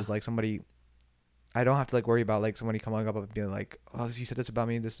anymore is like somebody, I don't have to like worry about like somebody coming up and being like, oh, you said this about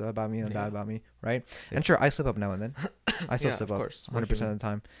me, this about me, and that about me, right? And sure, I slip up now and then. I still slip up 100% of the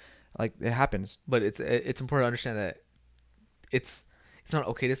time. Like it happens. But it's important to understand that it's it's not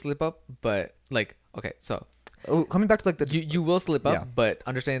okay to slip up, but like, okay, so Coming back to like the you will slip up, Yeah. but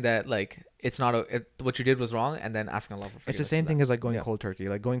understanding that like it's not what you did was wrong, and then asking Allah for it's forgiveness. the same for thing that. as like going Yeah. cold turkey.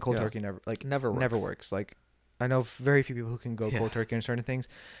 Like going cold Yeah. turkey Never never works. works. Like I know very few people who can go Yeah. cold turkey on certain things,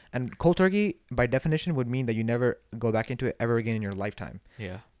 and cold turkey by definition would mean that you never go back into it ever again in your lifetime.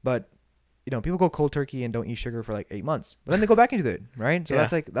 Yeah. But people go cold turkey and don't eat sugar for like 8 months, but then they go back into it, right? So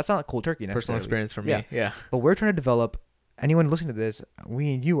Yeah. that's not cold turkey Personal necessarily. experience for me. Yeah. Yeah. But we're trying to develop. Anyone listening to this,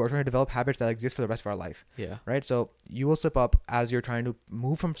 we and you are trying to develop habits that exist for the rest of our life, Yeah. right? So you will slip up as you're trying to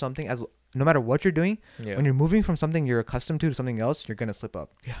move from something. As no matter what you're doing, Yeah. when you're moving from something you're accustomed to something else, you're gonna slip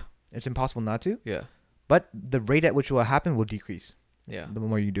up. Yeah. It's impossible not to. Yeah. But the rate at which it will happen will decrease Yeah. the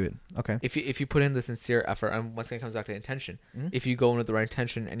more you do it. Okay. If you put in the sincere effort, and once again it comes back to intention. Mhm. If you go in with the right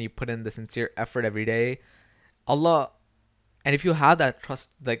intention and you put in the sincere effort every day, Allah, and if you have that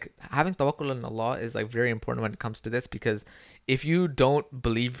trust, like having tawakkul on Allah is like very important when it comes to this, because if you don't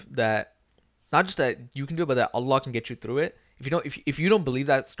believe that, not just that you can do it, but that Allah can get you through it. If you don't believe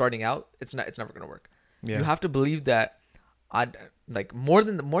that starting out, it's never gonna work. Yeah. You have to believe that. Like more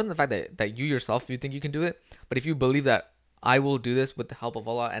than the fact that you yourself you think you can do it, but if you believe that I will do this with the help of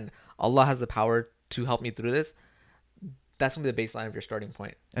Allah, and Allah has the power to help me through this, that's gonna be the baseline of your starting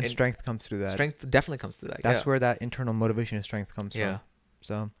point. And strength comes through that. Strength definitely comes through that. That's Yeah. where that internal motivation and strength comes Yeah. from.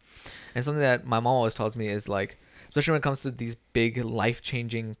 So And something that my mom always tells me is like, especially when it comes to these big life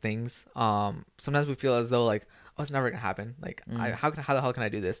changing things, sometimes we feel as though like, oh, it's never gonna happen. Like, how the hell can I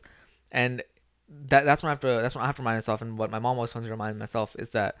do this? And that's when I have to remind myself, and what my mom always wants to remind myself is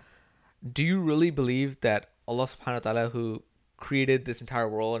that, do you really believe that Allah Subhanahu wa Taala, who created this entire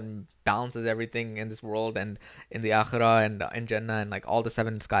world and balances everything in this world and in the akhirah and in Jannah and like all the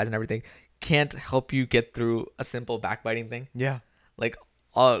 7 skies and everything, can't help you get through a simple backbiting thing? yeah. Like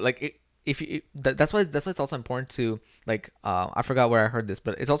that's why it's also important to like I forgot where I heard this,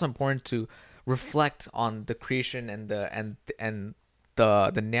 but it's also important to reflect on the creation and the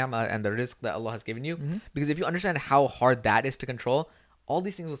ni'mah and the risk that Allah has given you, Mhm. because if you understand how hard that is to control, all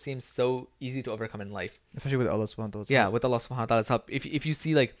these things will seem so easy to overcome in life. Especially with Allah subhanahu wa ta'ala. Yeah, with Allah subhanahu wa ta'ala's help. If you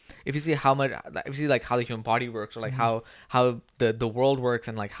see how the human body works, or like how the world works,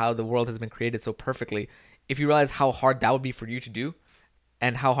 and like how the world has been created so perfectly, if you realize how hard that would be for you to do,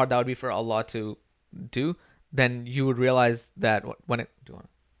 and how hard that would be for Allah to do, then you would realize that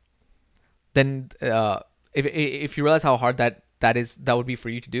if you realize how hard that would be for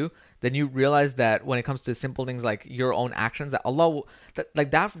you to do, then you realize that when it comes to simple things like your own actions, that Allah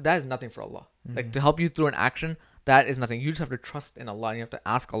that is nothing for Allah. Like, to help you through an action, that is nothing. You just have to trust in Allah, and you have to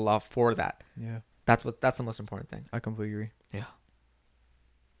ask Allah for that. Yeah. That's the most important thing. I completely agree. Yeah.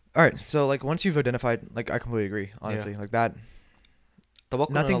 All right. So like once you've identified, like I completely agree. Honestly, like that. Tawakkul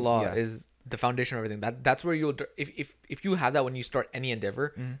on Nothing- Allah yeah. is the foundation of everything. That's where you'll if you have that when you start any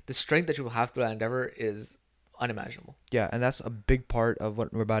endeavor, the strength that you will have through that endeavor is unimaginable. Yeah, and that's a big part of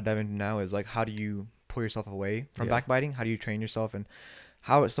what we're about to dive into now is like how do you pull yourself away from Yeah. backbiting? How do you train yourself, and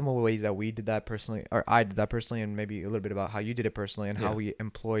how some of the ways that we did that personally, or I did that personally, and maybe a little bit about how you did it personally and how Yeah. we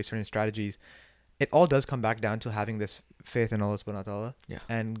employ certain strategies. It all does come back down to having this faith in Allah subhanahu wa ta'ala, Yeah.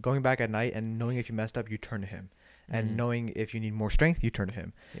 and going back at night and knowing if you messed up, you turn to Him, and Mhm. knowing if you need more strength, you turn to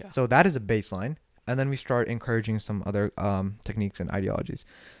Him. Yeah. So that is a baseline, and then we start encouraging some other techniques and ideologies.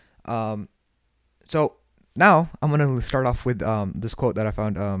 So now I'm gonna start off with this quote that I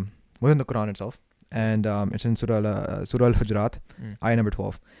found within the Quran itself, and it's in Surah Al-Hujurat, ayah number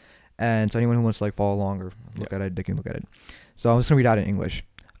 12. And so anyone who wants to like follow along or look at it, they can look at it. So I'm just gonna read out in English.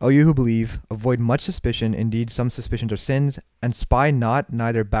 O you who believe, avoid much suspicion. Indeed, some suspicions are sins, and spy not,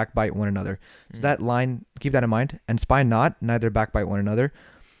 neither backbite one another. So that line, keep that in mind. And spy not, neither backbite one another.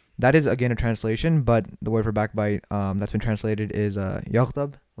 That is again a translation, but the word for backbite that's been translated is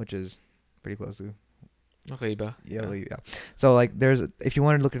yaghtab, which is pretty close to Ghiba. yeah. So like there's, if you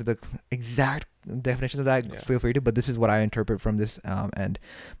want to look at the exact definitions of that, feel free to, but this is what I interpret from this end.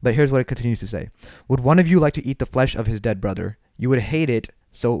 But here's what it continues to say. Would one of you like to eat the flesh of his dead brother? You would hate it,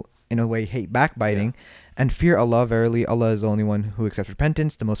 so in a way hate backbiting, and fear Allah. Verily Allah is the only one who accepts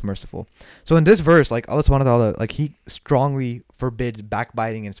repentance, the most merciful. So in this verse, like Allah subhanahu wa ta'ala, like He strongly forbids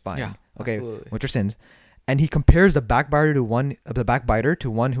backbiting and spying. Yeah, okay, absolutely. which are sins. And He compares the backbiter to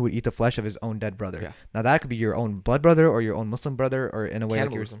one who would eat the flesh of his own dead brother. Yeah. Now that could be your own blood brother or your own Muslim brother, or in a way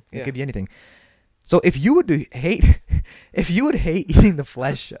like yours. Cannibalism. It could be anything. So if you would hate eating the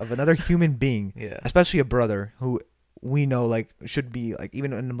flesh of another human being, especially a brother who we know like should be like,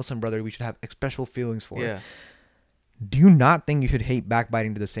 even in a Muslim brother we should have special feelings for. Yeah. Do you not think you should hate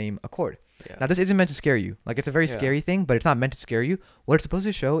backbiting to the same accord? Yeah. Now this isn't meant to scare you. Like it's a very scary thing, but it's not meant to scare you. What it's supposed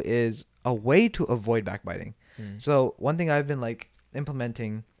to show is a way to avoid backbiting. So one thing I've been like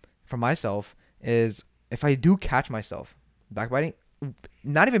implementing for myself is if I do catch myself backbiting,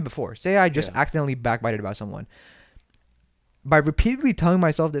 not even before, say I just accidentally backbited about someone, by repeatedly telling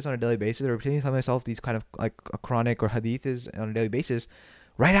myself this on a daily basis, or repeatedly telling myself these kind of like a Quranic or hadiths on a daily basis,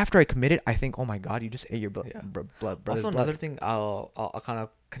 right after I commit it, I think, oh my God, you just ate your blood. Also, another thing I'll kind of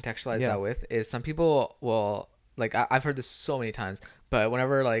contextualize that with is some people will, like, I've heard this so many times, but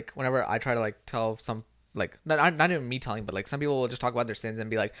whenever I try to like tell some, like, not even me telling, but like some people will just talk about their sins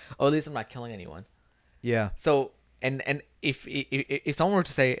and be like, oh, at least I'm not killing anyone. Yeah. So and if someone were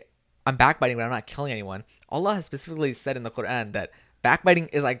to say, I'm backbiting but I'm not killing anyone, Allah has specifically said in the Quran that backbiting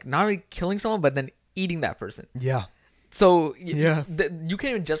is like not only killing someone but then eating that person. Yeah. So you can't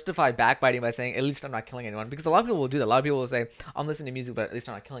even justify backbiting by saying, at least I'm not killing anyone, because a lot of people will do that. A lot of people will say, I'm listening to music but at least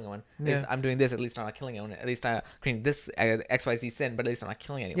I'm not killing anyone. I'm doing this, at least I'm not killing anyone. At least I'm creating this XYZ sin, but at least I'm not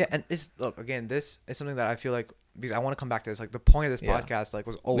killing anyone. Yeah, and look, again, this is something that I feel like, because I want to come back to this, like the point of this podcast like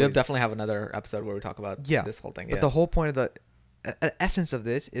was always, we'll definitely have another episode where we talk about this whole thing. But the whole point of the essence of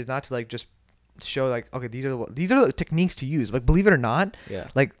this is not to like just show like, okay, these are the techniques to use. Like, believe it or not,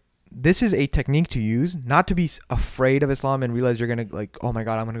 like this is a technique to use, not to be afraid of Islam and realize you're gonna like, oh my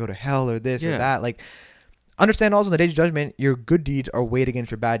God, I'm gonna go to hell or this or that. Like, understand also in the day of judgment, your good deeds are weighed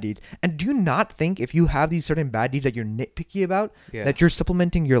against your bad deeds. And do not think if you have these certain bad deeds that you're nitpicky about, that you're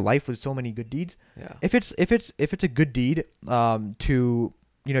supplementing your life with so many good deeds. If it's a good deed, to,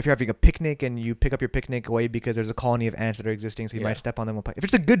 you know, if you're having a picnic and you pick up your picnic away because there's a colony of ants that are existing, so you might step on them. If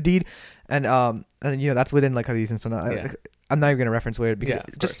it's a good deed, and you know, that's within like hadith and so on. I'm not even gonna reference where, because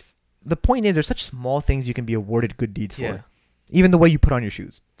just the point is, there's such small things you can be awarded good deeds for, even the way you put on your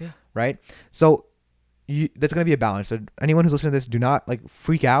shoes. Right. So that's going to be a balance. So anyone who's listening to this, do not like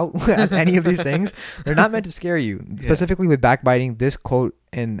freak out at any of these things. They're not meant to scare you. Specifically with backbiting, this quote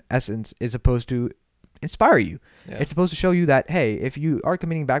in essence is supposed to inspire you. It's supposed to show you that, hey, if you are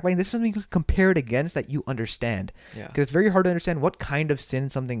committing backbiting, this is something you can compare it against that you understand. Because it's very hard to understand what kind of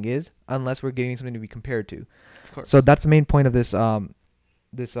sin something is unless we're giving something to be compared to. Of course. So that's the main point of this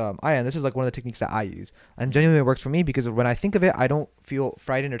ayah, and this is like one of the techniques that I use, and genuinely it works for me, because when I think of it, I don't feel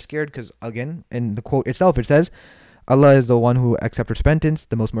frightened or scared, because again, in the quote itself, it says, Allah is the one who accepts repentance,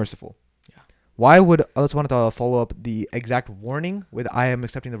 the most merciful. Why would Allah subhanahu wa ta'ala follow up the exact warning with, I am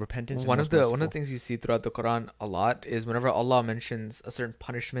accepting the repentance? One of the things you see throughout the Quran a lot is whenever Allah mentions a certain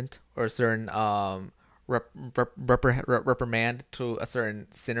punishment or a certain reprimand to a certain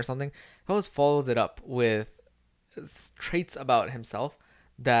sin or something, he always follows it up with traits about himself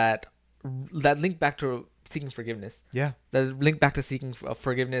that link back to seeking forgiveness. That link back to seeking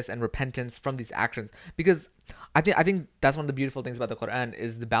forgiveness and repentance from these actions. Because I think that's one of the beautiful things about the Quran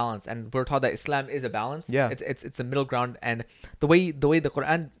is the balance, and we're taught that Islam is a balance. It's a middle ground, and the way the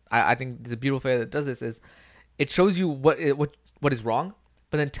Quran, I think there's a beautiful way that it does this, is it shows you what is wrong,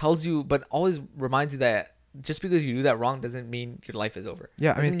 but then tells you, but always reminds you that just because you do that wrong doesn't mean your life is over.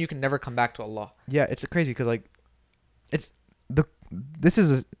 I mean, you can never come back to Allah. It's crazy, because like this is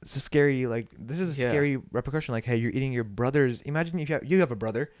a scary, like, this is a scary repercussion. Like, hey, you're eating your brother's. Imagine if you have a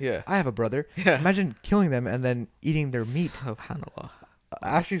brother. I have a brother. Imagine killing them and then eating their meat. SubhanAllah.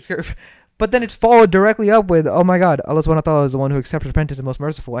 Actually scary. But then it's followed directly up with, oh my God, Allah subhanahu wa ta'ala is the one who accepts repentance and most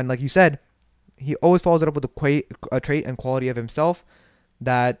merciful. And like you said, he always follows it up with a trait and quality of himself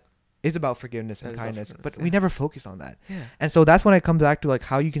that is about forgiveness and kindness. But we never focus on that. And so that's when it comes back to like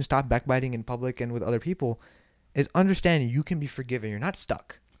how you can stop backbiting in public and with other people, is understanding you can be forgiven. You're not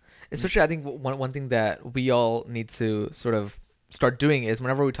stuck. Especially, I think one thing that we all need to sort of start doing is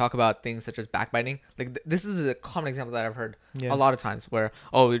whenever we talk about things such as backbiting, like this is a common example that I've heard a lot of times where,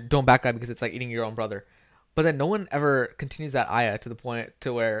 oh, don't backbite because it's like eating your own brother. But then no one ever continues that ayah to the point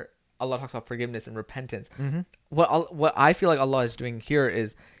to where Allah talks about forgiveness and repentance. What I feel like Allah is doing here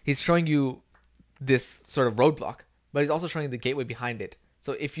is he's showing you this sort of roadblock, but he's also showing you the gateway behind it.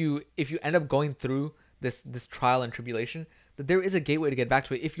 So if you end up going through this trial and tribulation, that there is a gateway to get back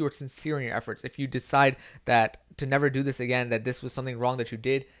to it if you are sincere in your efforts. If you decide that to never do this again, that this was something wrong that you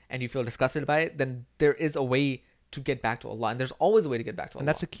did and you feel disgusted by it, then there is a way to get back to Allah, and there's always a way to get back to Allah. And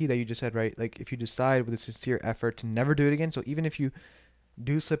that's the key that you just said, right? Like, if you decide with a sincere effort to never do it again, so even if you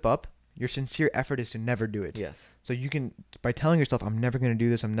do slip up, your sincere effort is to never do it. So you can, by telling yourself, I'm never going to do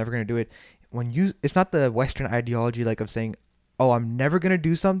this, I'm never going to do it, it's not the Western ideology like of saying, oh, I'm never going to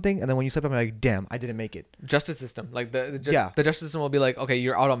do something, and then when you slip up, I'm like, damn, I didn't make it. Justice system. Like, the justice system will be like, okay,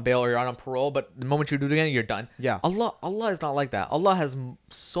 you're out on bail or you're out on parole, but the moment you do it again, you're done. Allah is not like that. Allah has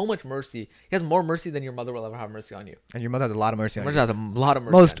so much mercy. He has more mercy than your mother will ever have mercy on you. And your mother has a lot of mercy on you. Your mother has a lot of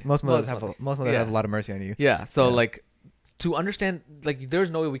mercy on you. Most mothers have a lot of mercy on you. So, like, to understand, like, there's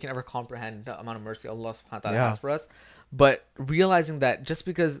no way we can ever comprehend the amount of mercy Allah subhanahu wa ta'ala has for us. But realizing that just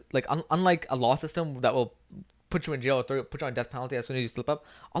because, like, unlike a law system that will put you in jail or put you on death penalty as soon as you slip up,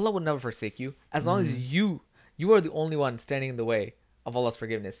 Allah will never forsake you as long as you are the only one standing in the way of Allah's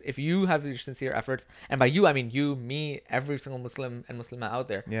forgiveness. If you have your sincere efforts, and by you I mean you, me, every single Muslim and Muslimah out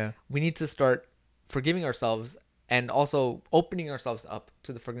there, we need to start forgiving ourselves and also opening ourselves up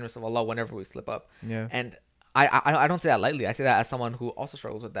to the forgiveness of Allah whenever we slip up. And I don't say that lightly. I say that as someone who also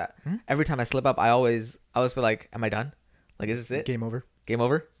struggles with that. Every time I slip up, I always feel like, am I done? Like, is this it? Game over. Game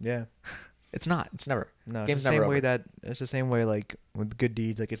over? Yeah. It's not. It's never. No, Game's it's the never same way over. it's the same way like with good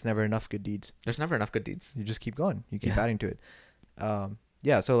deeds. Like, it's never enough good deeds. There's never enough good deeds. You just keep going. You keep adding to it.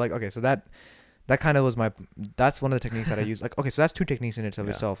 So like, okay, so that kind of was that's one of the techniques that I use. Like, okay, so that's two techniques in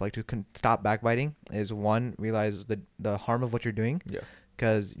itself. Like, to stop backbiting is, one, realize the harm of what you're doing. Yeah.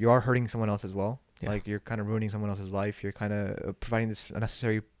 Because you are hurting someone else as well. Yeah. Like, you're kind of ruining someone else's life. You're kind of providing this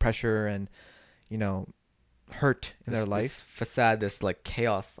unnecessary pressure and, hurt in their life. This facade, this like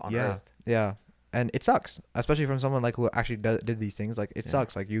chaos on earth. Yeah. And it sucks, especially from someone like who actually did these things. Like, it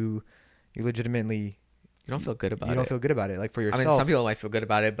sucks. Like, you legitimately, you don't feel good about it. You don't feel good about it. Like, for yourself. I mean, some people might feel good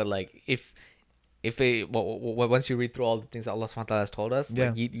about it, but like if once you read through all the things that Allah Subhanahu wa Taala has told us,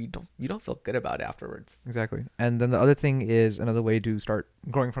 like, you don't feel good about it afterwards. Exactly. And then the other thing is, another way to start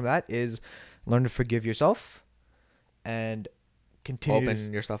growing from that is learn to forgive yourself and continue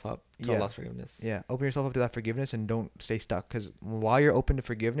open yourself up to Allah's forgiveness. Yeah, open yourself up to that forgiveness and don't stay stuck. Because while you're open to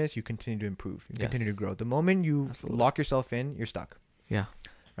forgiveness, you continue to improve. You continue to grow. The moment you lock yourself in, you're stuck. Yeah.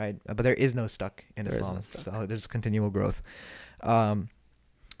 Right. But there is no stuck in Islam. So there's continual growth.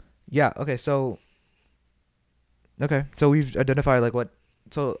 Yeah. Okay. So we've identified like what.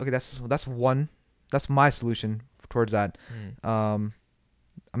 So okay, that's one. That's my solution towards that. I'm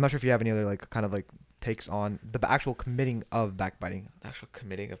not sure if you have any other like kind of like takes on the actual committing of backbiting.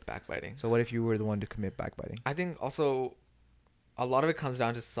 So what if you were the one to commit backbiting? I think also a lot of it comes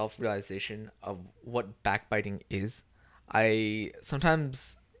down to self-realization of what backbiting is.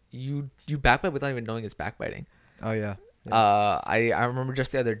 Sometimes you backbite without even knowing it's backbiting. Oh yeah. I remember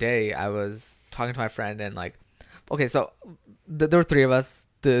just the other day I was talking to my friend and like, okay, so there were three of us.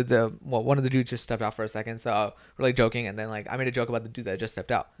 One of the dudes just stepped out for a second, so we're like joking, and then like I made a joke about the dude that just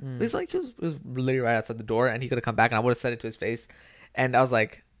stepped out. He's like, he was literally right outside the door, and he could have come back, and I would have said it to his face. And I was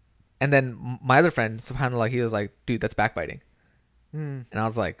like, and then my other friend, subhanAllah, he was like, dude, that's backbiting. And I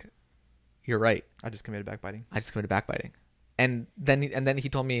was like, you're right. I just committed backbiting. And then he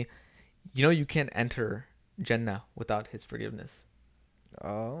told me, you can't enter Jannah without his forgiveness.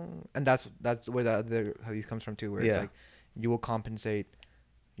 Oh, and that's where the other hadith comes from too, where it's like you will compensate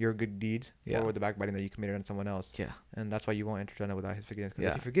your good deeds for the backbiting that you committed on someone else. Yeah. And that's why you won't enter Jannah without his forgiveness.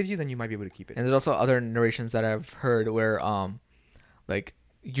 Because if he forgives you, then you might be able to keep it. And there's also other narrations that I've heard where like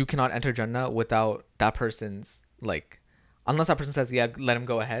you cannot enter Jannah without that person's like, unless that person says, yeah, let him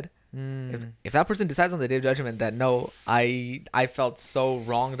go ahead. If that person decides on the day of judgment that no, I felt so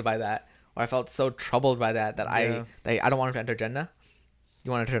wronged by that, or I felt so troubled by that I don't want him to enter Jannah. You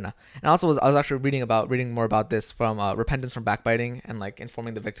want to enter Jannah. And I was actually reading more about this from repentance from backbiting and like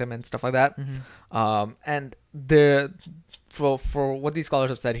informing the victim and stuff like that. And for what these scholars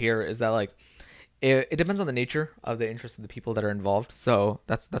have said here is that like it depends on the nature of the interest of the people that are involved. So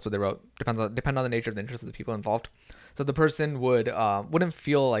that's what they wrote. Depend on the nature of the interest of the people involved. So the person wouldn't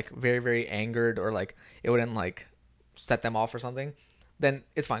feel like very, very angered, or like it wouldn't like set them off or something, then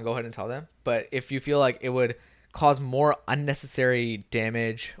it's fine. Go ahead and tell them. But if you feel like it would cause more unnecessary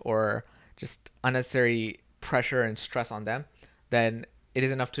damage or just unnecessary pressure and stress on them, then it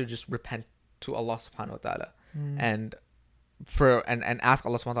is enough to just repent to Allah Subhanahu wa Taala and ask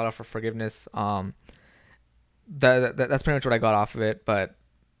Allah Subhanahu wa Taala for forgiveness. That's pretty much what I got off of it. But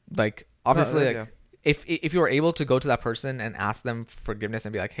like obviously, if you were able to go to that person and ask them forgiveness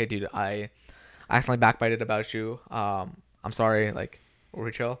and be like, hey dude, I accidentally backbited about you, I'm sorry, like,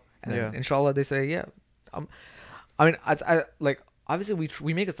 we're chill, and then inshallah they say I mean, I like obviously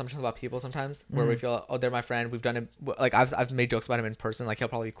we make assumptions about people sometimes where we feel, oh, they're my friend, we've done it, like I've made jokes about him in person, like he'll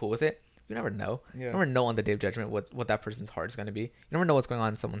probably be cool with it. You never know. You never know on the day of judgment what that person's heart is going to be. You never know what's going on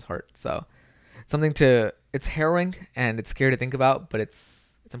in someone's heart. So it's harrowing and it's scary to think about, but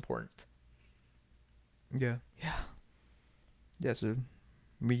it's important. Yeah. So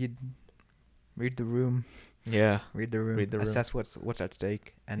read the room. Read the room. Assess what's at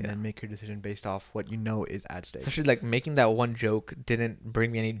stake, and then make your decision based off what you know is at stake. Especially like making that one joke didn't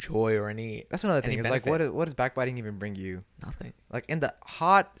bring me any joy or any. That's another thing. It's like what does backbiting even bring you? Nothing. Like in the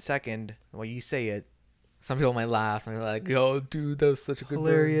hot second when you say it, some people might laugh. Some people are like, "Yo, dude, that was such a good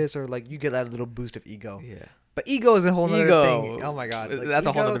hilarious," movie. Or like you get that little boost of ego. Yeah. But ego is a whole nother thing. Oh my god, like, that's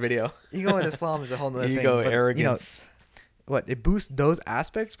a whole nother video. Ego in Islam is a whole nother thing. Ego, arrogance. it boosts those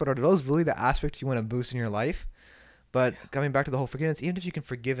aspects, but are those really the aspects you want to boost in your life? But coming back to the whole forgiveness, even if you can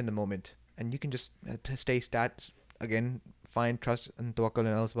forgive in the moment and you can just stay again, find trust and tawakkul in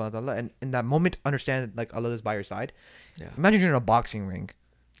Allah subhanahu wa ta'ala, and in that moment understand that like Allah is by your side. Yeah. Imagine you're in a boxing ring.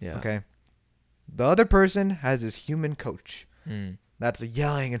 Yeah. Okay. The other person has this human coach Mm. that's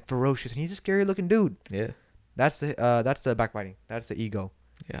yelling and ferocious, and he's a scary looking dude. Yeah. That's the backbiting. That's the ego.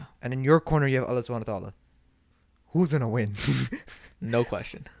 Yeah. And in your corner you have Allah subhanahu wa ta'ala. Who's gonna win? No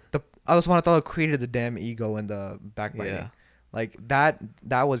question. Allah subhanahu wa ta'ala created the damn ego and the backbiting. Yeah. Like that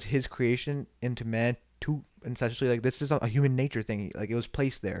was his creation into man to essentially like this is a human nature thing. Like it was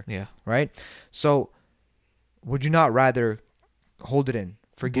placed there. Yeah. Right? So would you not rather hold it in?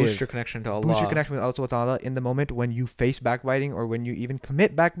 Forgive. Boost your connection to Allah. Boost your connection with Allah subhanahu wa ta'ala in the moment when you face backbiting or when you even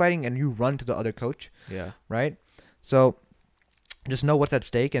commit backbiting and you run to the other coach. Yeah. Right? So just know what's at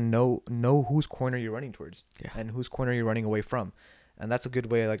stake and know whose corner you're running towards. Yeah. And whose corner you're running away from. And that's a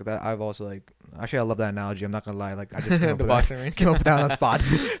good way like that. I've also like actually I love that analogy. I'm not gonna lie. Like I just came up The with boxing ring. came up with that on the spot.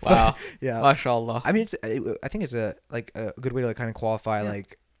 Wow. Yeah. MashaAllah. I mean, I think it's a good way to like kind of qualify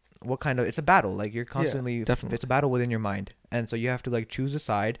like what kind of it's a battle. Like you're constantly definitely. it's a battle within your mind, and so you have to like choose a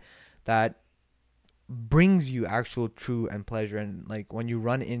side that brings you actual true and pleasure. And like when you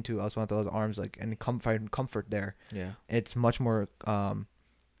run into Allah subhanahu wa ta'ala's arms, like and find comfort there, Yeah. it's much more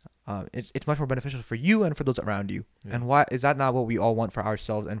it's much more beneficial for you and for those around you. Yeah. And why is that not what we all want for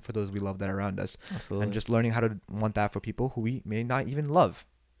ourselves and for those we love that are around us? Absolutely. And just learning how to want that for people who we may not even love,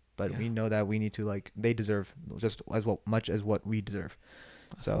 but we know that we need to like they deserve just as much as what we deserve.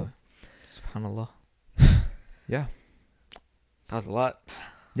 Absolutely. So SubhanAllah. Yeah, That was a lot.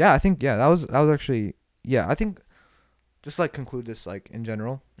 I think that was actually I think just like conclude this like in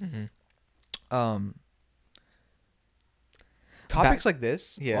general. Mm-hmm. Topics like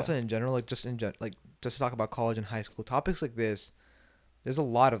this, Yeah. also in general, like just like just to talk about college and high school topics like this, there's a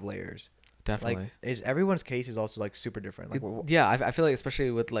lot of layers. Definitely. Like everyone's case is also like super different. Like Yeah, I feel like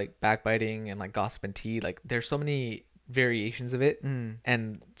especially with like backbiting and like gossip and tea, like there's so many variations of it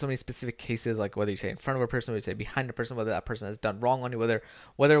and so many specific cases, like whether you say in front of a person, whether you say behind a person, whether that person has done wrong on you,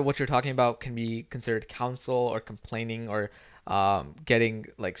 whether what you're talking about can be considered counsel or complaining or getting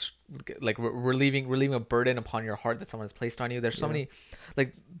like relieving a burden upon your heart that someone has placed on you. There's so many,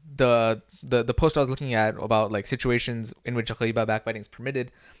 like the post I was looking at about like situations in which ghiba, backbiting is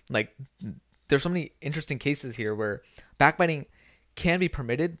permitted. Like there's so many interesting cases here where backbiting can be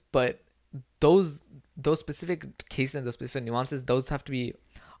permitted, but those specific cases and those specific nuances, those have to be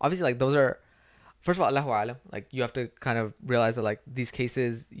obviously like those are. First of all, Allahu Alam, like you have to kind of realize that like these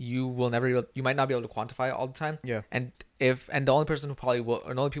cases you might not be able to quantify all the time. Yeah. And the only person who probably will,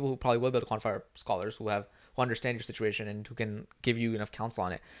 or the only people who probably will be able to quantify are scholars who understand your situation and who can give you enough counsel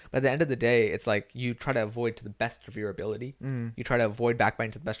on it. But at the end of the day, it's like you try to avoid to the best of your ability. You try to avoid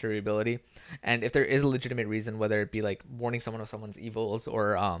backbiting to the best of your ability. And if there is a legitimate reason, whether it be like warning someone of someone's evils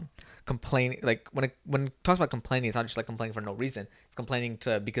or complaining, like when it talks about complaining, it's not just like complaining for no reason. It's complaining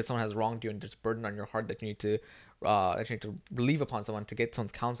because someone has wronged you and there's a burden on your heart that you need to relieve upon someone to get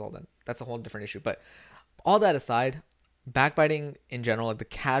someone's counsel. Then that's a whole different issue. But all that aside, backbiting in general, like the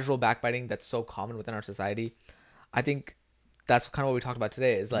casual backbiting that's so common within our society, I think that's kind of what we talked about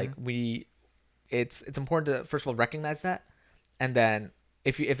today. Is like it's important to first of all recognize that, and then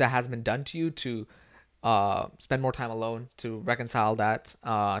if that has been done to you, to spend more time alone to reconcile that,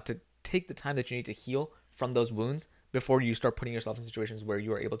 to take the time that you need to heal from those wounds before you start putting yourself in situations where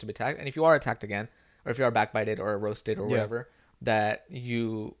you are able to be attacked. And if you are attacked again, or if you are backbited or roasted or whatever, that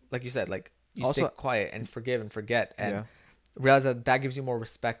you, like you said, like you also, stay quiet and forgive and forget and realize that gives you more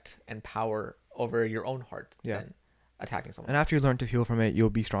respect and power over your own heart than attacking someone. And after you learn to heal from it, you'll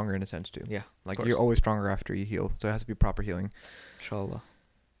be stronger in a sense too. Yeah. Like you're always stronger after you heal. So it has to be proper healing. Inshallah.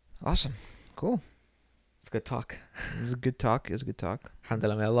 Awesome. Cool. It's a good talk. It was a good talk.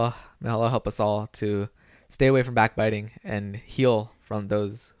 Alhamdulillah. May Allah help us all to stay away from backbiting and heal from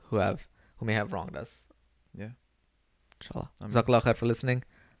those who may have wronged us. Yeah. Inshallah. Jazakallah khair for listening.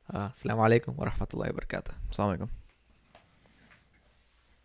 Assalamu alaikum wa rahmatullahi wa barakatuh. Assalamu alaikum.